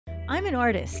I'm an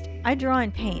artist. I draw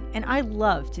and paint, and I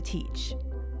love to teach.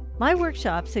 My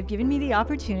workshops have given me the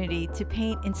opportunity to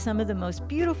paint in some of the most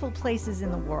beautiful places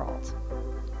in the world.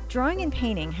 Drawing and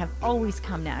painting have always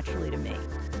come naturally to me.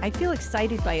 I feel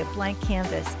excited by a blank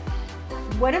canvas.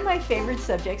 One of my favorite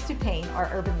subjects to paint are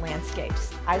urban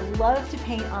landscapes. I love to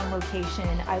paint on location.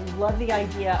 I love the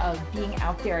idea of being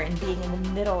out there and being in the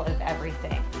middle of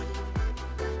everything.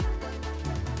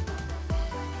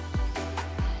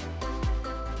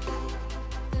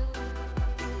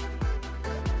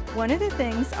 One of the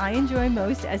things I enjoy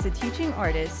most as a teaching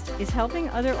artist is helping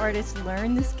other artists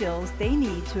learn the skills they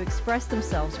need to express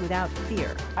themselves without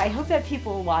fear. I hope that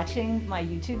people watching my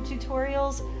YouTube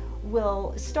tutorials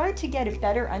will start to get a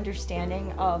better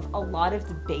understanding of a lot of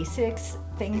the basics,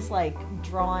 things like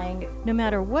drawing. No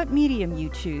matter what medium you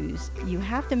choose, you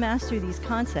have to master these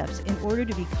concepts in order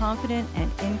to be confident and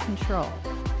in control.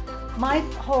 My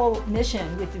whole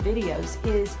mission with the videos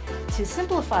is to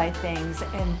simplify things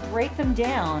and break them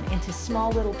down into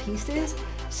small little pieces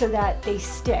so that they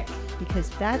stick, because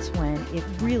that's when it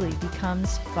really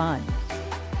becomes fun.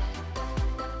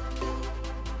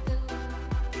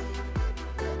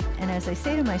 And as I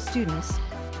say to my students,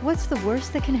 what's the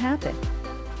worst that can happen?